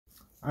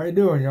How you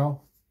doing,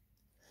 y'all?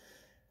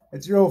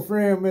 It's your old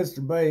friend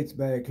Mr. Bates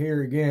back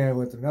here again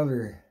with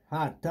another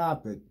hot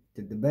topic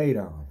to debate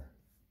on.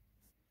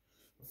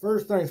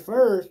 First things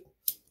first,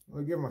 let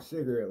me get my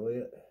cigarette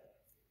lit.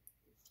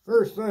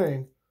 First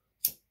thing,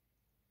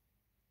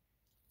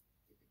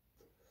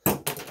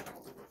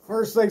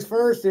 first things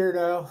first here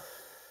now.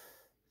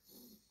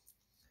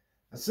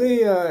 I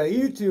see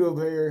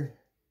YouTube here.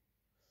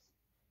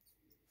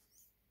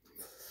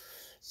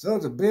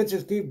 Sons of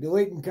bitches keep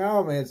deleting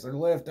comments that are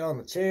left on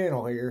the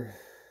channel here.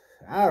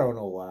 I don't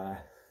know why.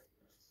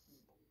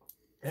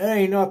 It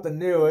ain't nothing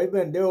new. They've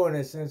been doing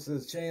it since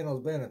this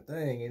channel's been a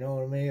thing, you know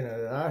what I mean?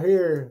 I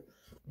hear,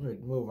 let me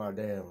move my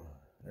damn,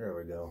 there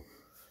we go.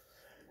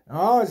 I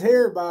always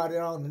hear about it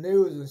on the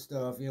news and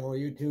stuff, you know,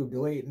 YouTube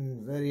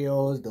deleting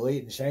videos,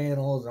 deleting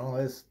channels, and all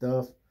this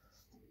stuff.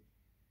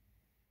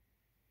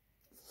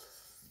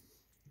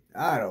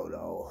 I don't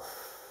know.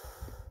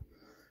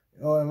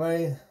 You know what I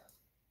mean?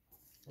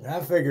 I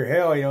figure,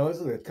 hell, you know,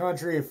 this is a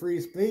country of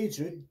free speech.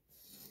 We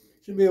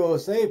should be able to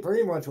say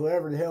pretty much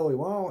whatever the hell we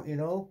want, you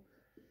know?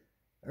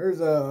 There's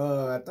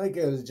I think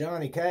it was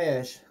Johnny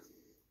Cash.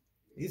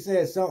 He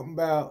said something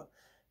about,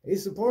 he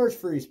supports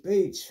free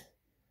speech.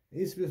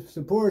 He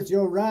supports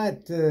your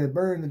right to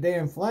burn the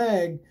damn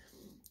flag.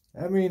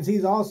 That means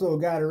he's also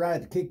got a right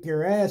to kick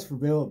your ass for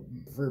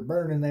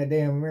burning that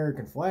damn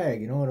American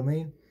flag. You know what I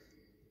mean?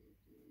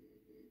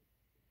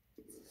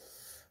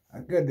 I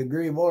couldn't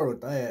agree more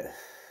with that.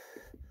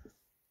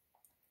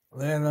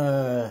 Then,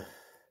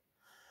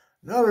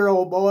 another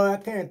old boy, I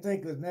can't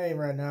think of his name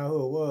right now,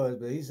 who it was,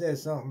 but he said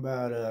something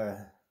about, I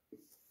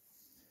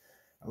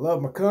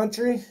love my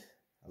country,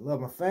 I love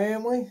my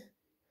family,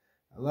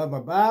 I love my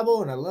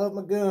Bible, and I love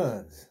my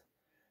guns.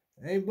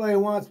 Anybody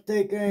wants to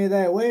take any of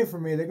that away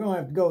from me, they're going to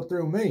have to go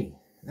through me.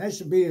 That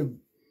should be, you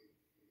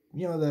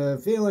know, the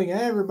feeling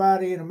of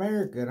everybody in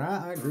America, and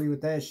I agree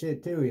with that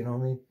shit too, you know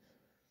what I mean?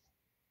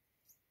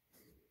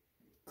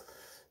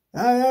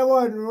 That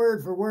wasn't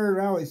word for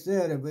word how he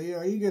said it, but, you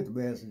know, you get the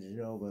message,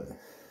 you know, but...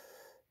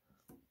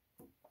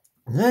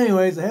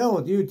 Anyways, the hell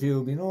with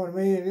YouTube, you know what I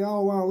mean? If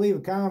y'all want to leave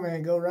a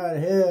comment, go right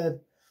ahead.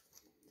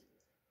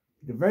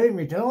 Debate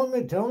me, tell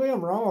me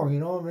I'm wrong, you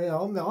know what I mean?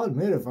 I'll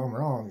admit if I'm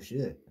wrong,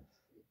 shit.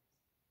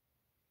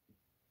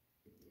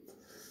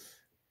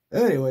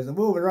 Anyways, I'm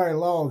moving right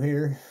along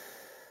here.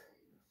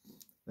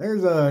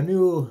 There's a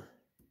new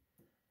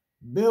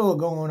bill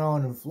going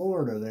on in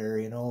Florida there,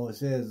 you know. It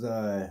says,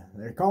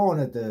 they're calling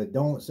it the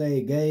Don't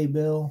Say Gay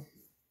bill.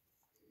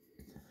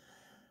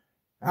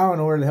 I don't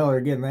know where the hell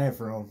they're getting that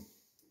from.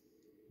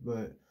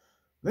 But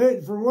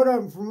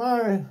from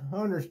my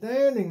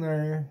understanding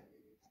there,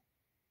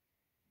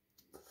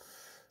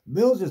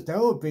 Bill's just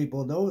telling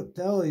people, don't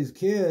tell these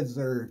kids,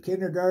 they're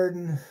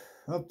kindergarten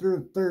up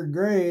through third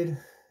grade,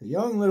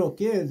 young little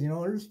kids, you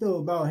know, they're still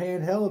about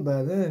handheld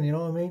by then, you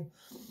know what I mean?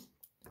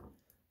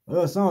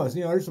 Well,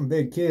 you know, there's some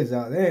big kids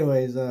out there.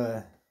 Anyways,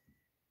 all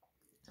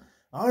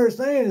they're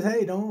saying is,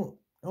 hey, don't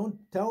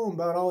tell them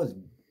about all this,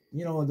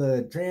 you know,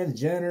 the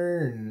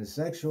transgender and the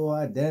sexual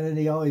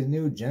identity, all these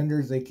new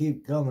genders they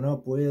keep coming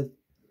up with.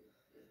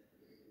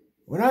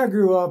 When I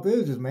grew up, it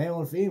was just male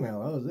and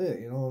female. That was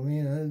it, you know what I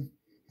mean?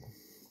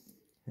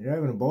 You're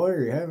having a boy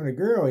or you're having a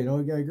girl, you know,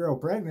 you got a girl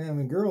pregnant. I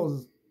mean,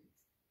 girls,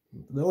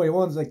 the only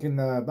ones that can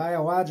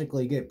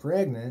biologically get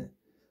pregnant,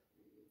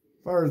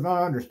 as far as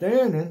my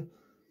understanding.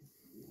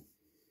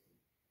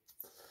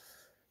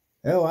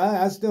 Hell,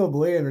 I still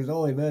believe there's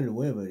only men and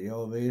women, you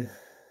know what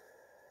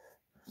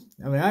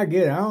I mean, I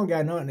get it. I don't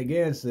got nothing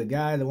against the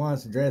guy that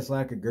wants to dress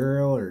like a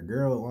girl or a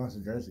girl that wants to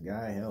dress a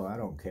guy. Hell, I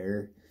don't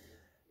care.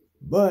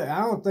 But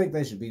I don't think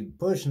they should be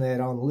pushing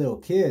that on the little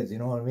kids, you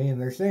know what I mean?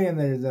 They're saying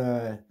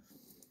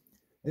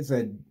it's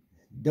a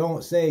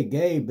Don't Say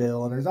Gay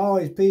bill, and there's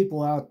always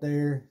people out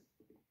there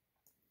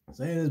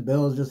saying this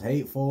bill is just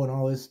hateful and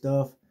all this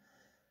stuff.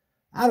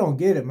 I don't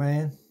get it,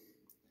 man.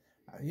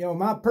 You know,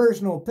 my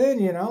personal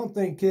opinion, I don't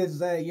think kids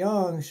that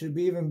young should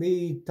even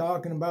be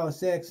talking about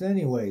sex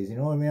anyways, you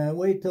know what I mean? I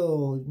wait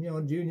till, you know,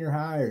 junior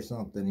high or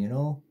something, you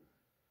know?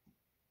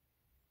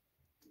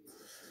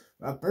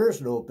 My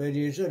personal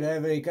opinion, you shouldn't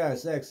have any kind of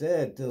sex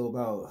ed till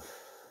about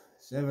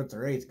 7th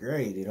or 8th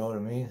grade, you know what I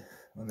mean?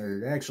 When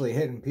they're actually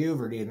hitting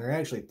puberty and they're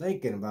actually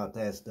thinking about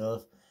that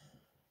stuff.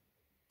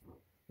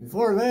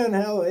 Before then,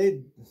 hell,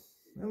 them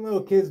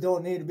little kids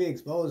don't need to be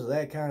exposed to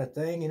that kind of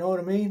thing, you know what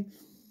I mean?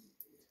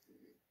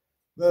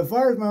 But as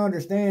far as my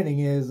understanding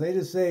is, they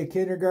just say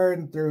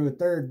kindergarten through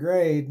 3rd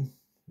grade,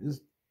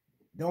 just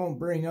don't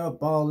bring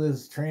up all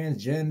this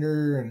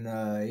transgender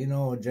and, you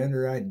know,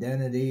 gender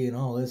identity and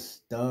all this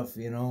stuff,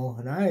 you know,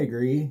 and I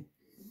agree.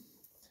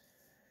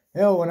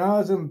 Hell, when I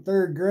was in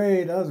 3rd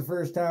grade, that was the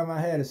first time I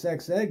had a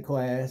sex ed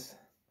class.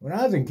 When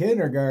I was in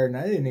kindergarten,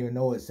 I didn't even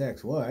know what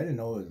sex was. I didn't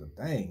know it was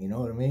a thing, you know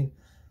what I mean?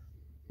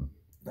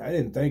 I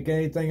didn't think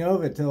anything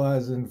of it till I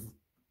was in,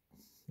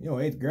 you know,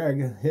 8th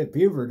grade. I hit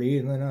puberty,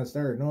 and then I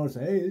started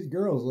noticing, hey, these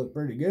girls look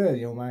pretty good,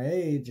 you know, my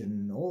age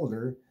and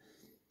older.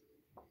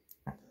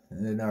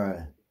 And then,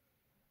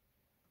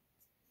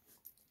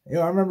 you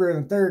know, I remember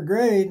in 3rd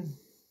grade,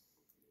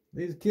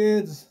 these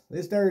kids,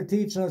 they started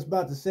teaching us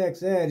about the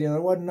sex ed. You know,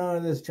 there wasn't none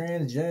of this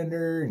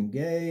transgender and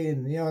gay,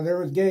 and you know, there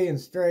was gay and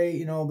straight,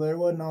 you know, but there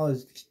wasn't all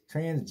this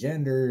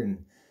transgender,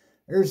 and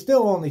there's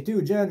still only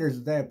two genders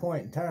at that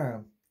point in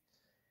time.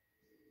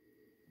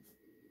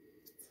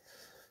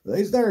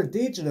 They started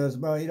teaching us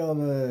about,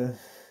 the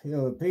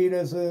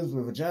penises,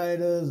 the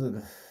vaginas,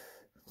 and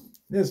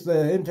just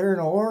the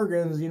internal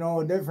organs,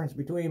 the difference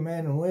between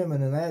men and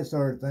women and that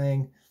sort of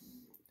thing.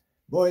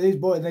 Boy, these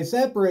boys, they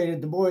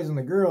separated the boys and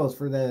the girls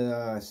for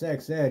the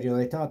sex ed.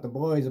 They taught the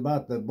boys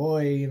about the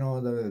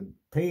the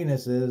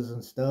penises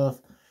and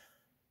stuff.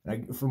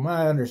 Like, from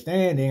my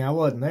understanding, I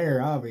wasn't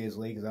there,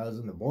 obviously, because I was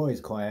in the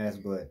boys' class,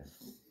 but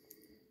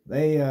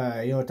they,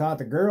 taught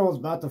the girls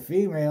about the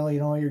female,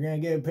 you're going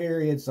to get a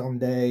period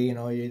someday,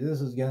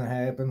 this is going to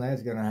happen,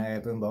 that's going to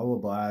happen, blah, blah,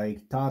 blah. They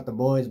taught the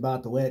boys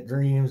about the wet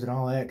dreams and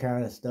all that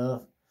kind of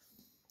stuff.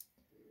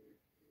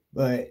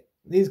 But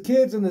these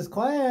kids in this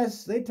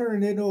class, they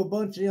turned into a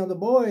bunch of, the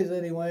boys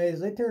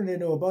anyways, they turned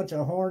into a bunch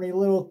of horny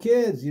little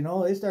kids,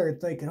 They started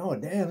thinking, oh,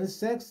 damn, this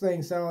sex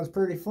thing sounds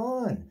pretty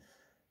fun.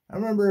 I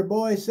remember a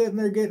boy sitting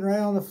there getting right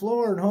on the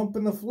floor and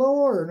humping the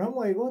floor. And I'm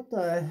like, what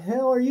the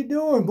hell are you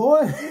doing,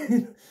 boy?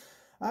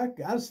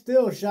 I'm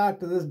still shocked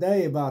to this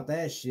day about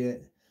that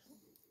shit.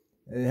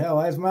 And hell,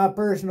 that's my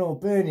personal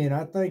opinion.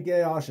 I think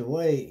y'all should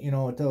wait,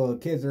 until the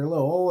kids are a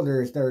little older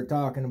and start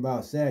talking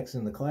about sex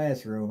in the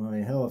classroom. I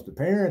mean, hell, if the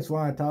parents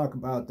want to talk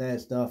about that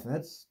stuff,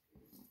 that's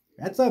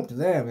up to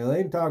them.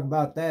 They can talk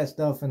about that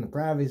stuff in the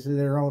privacy of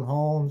their own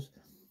homes.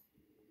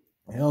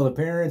 Hell, the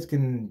parents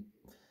can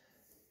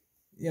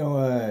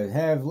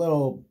have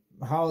little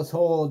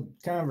household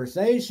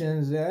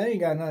conversations. That ain't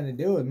got nothing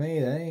to do with me.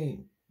 That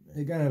ain't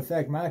gonna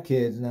affect my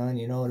kids none,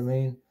 you know what I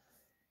mean?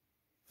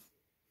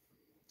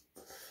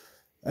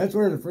 That's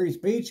where the free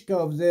speech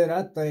comes in,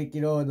 I think,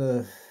 in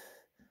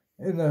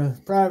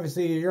the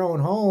privacy of your own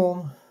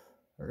home,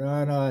 or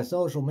on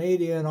social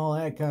media and all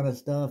that kind of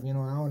stuff. I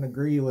don't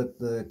agree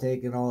with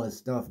taking all this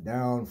stuff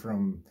down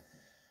from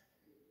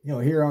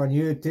here on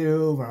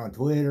YouTube, or on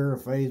Twitter, or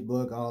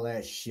Facebook, all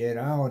that shit.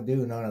 I don't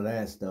do none of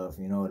that stuff,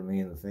 you know what I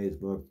mean? The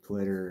Facebook,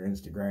 Twitter,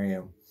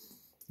 Instagram.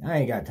 I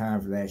ain't got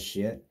time for that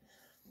shit.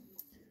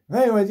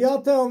 Anyways,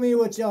 y'all tell me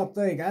what y'all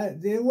think.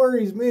 It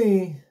worries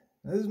me.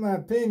 This is my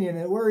opinion.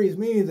 It worries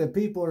me that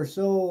people are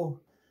so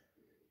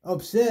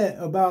upset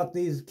about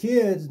these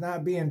kids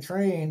not being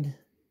trained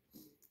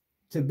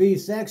to be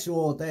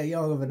sexual at that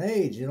young of an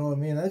age, you know what I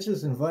mean? That's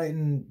just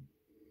inviting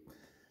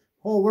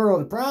whole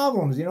world of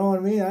problems, you know what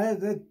I mean?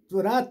 That's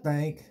what I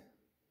think.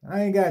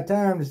 I ain't got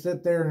time to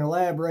sit there and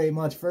elaborate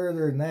much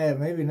further than that.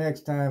 Maybe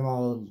next time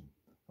I'll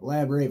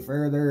elaborate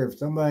further. If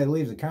somebody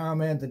leaves a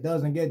comment that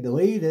doesn't get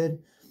deleted,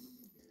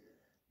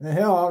 then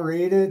hell, I'll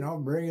read it and I'll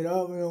bring it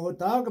up and we'll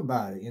talk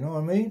about it, you know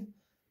what I mean?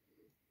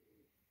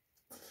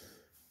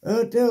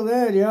 Until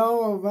then,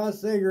 y'all, my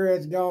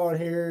cigarette's gone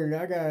here.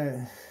 I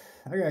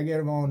gotta get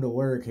them on to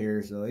work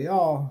here, so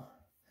y'all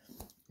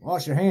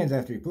wash your hands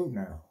after you poop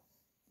now.